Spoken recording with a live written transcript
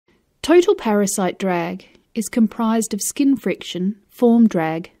total parasite drag is comprised of skin friction, form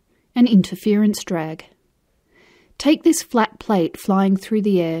drag, and interference drag. Take this flat plate flying through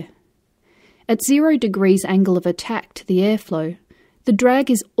the air. At 0 degrees angle of attack to the airflow, the drag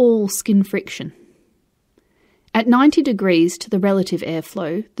is all skin friction. At 90 degrees to the relative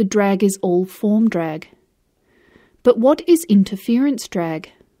airflow, the drag is all form drag. But what is interference drag?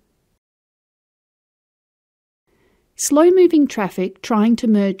 Slow-moving traffic trying to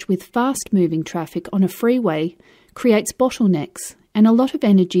merge with fast-moving traffic on a freeway creates bottlenecks, and a lot of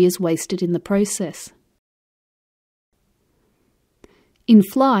energy is wasted in the process. In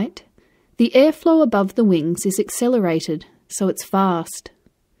flight, the airflow above the wings is accelerated, so it's fast.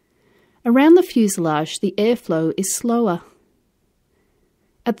 Around the fuselage, the airflow is slower.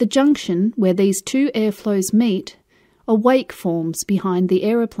 At the junction where these two airflows meet, a wake forms behind the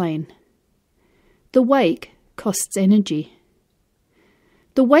aeroplane. The wake costs energy.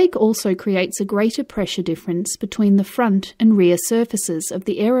 The wake also creates a greater pressure difference between the front and rear surfaces of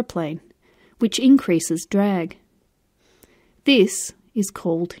the aeroplane, which increases drag. This is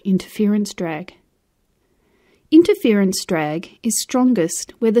called interference drag. Interference drag is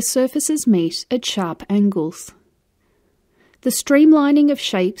strongest where the surfaces meet at sharp angles. The streamlining of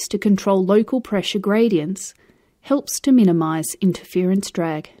shapes to control local pressure gradients helps to minimise interference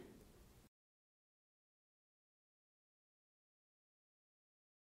drag.